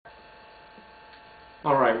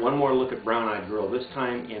Alright, one more look at Brown-Eyed Girl, this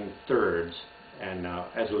time in thirds. And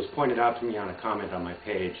as was pointed out to me on a comment on my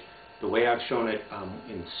page, the way I've shown it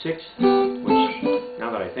in sixths, which, now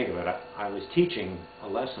that I think of it, I was teaching a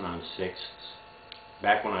lesson on sixths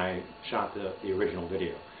back when I shot the original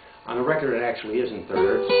video. On the record, it actually is in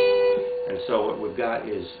thirds. And so what we've got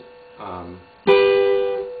is,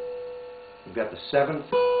 we've got the 7th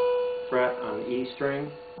fret on the E string,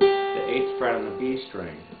 the 8th fret on the B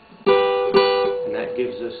string. And that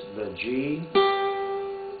gives us the G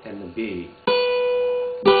and the B.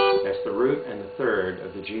 That's the root and the 3rd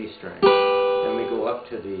of the G string. Then we go up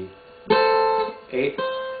to the 8th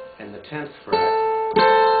and the 10th fret,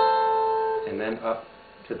 and then up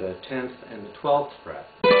to the 10th and the 12th fret.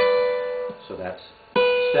 So that's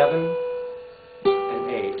 7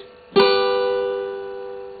 and 8,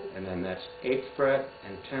 and then that's 8th fret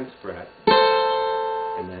and 10th fret,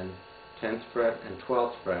 and then 10th fret and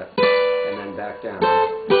 12th fret, and then back down.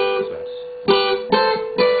 So that's,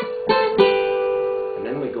 and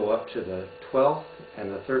then we go up to the 12th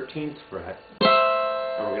and the 13th fret,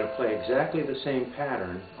 and we're going to play exactly the same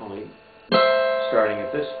pattern, only starting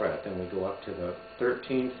at this fret. Then we go up to the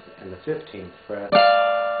 13th and the 15th fret,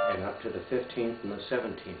 and up to the 15th and the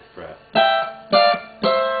 17th fret.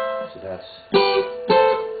 So that's,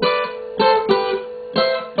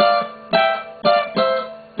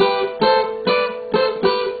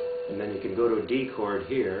 and then you can go to a D chord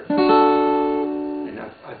here, and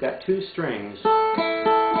I've got two strings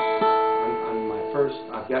on my first,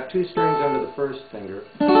 I've got two strings under the first finger,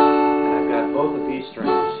 and I've got both of these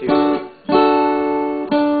strings here.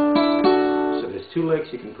 So there's two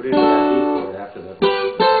licks you can put into that D chord after the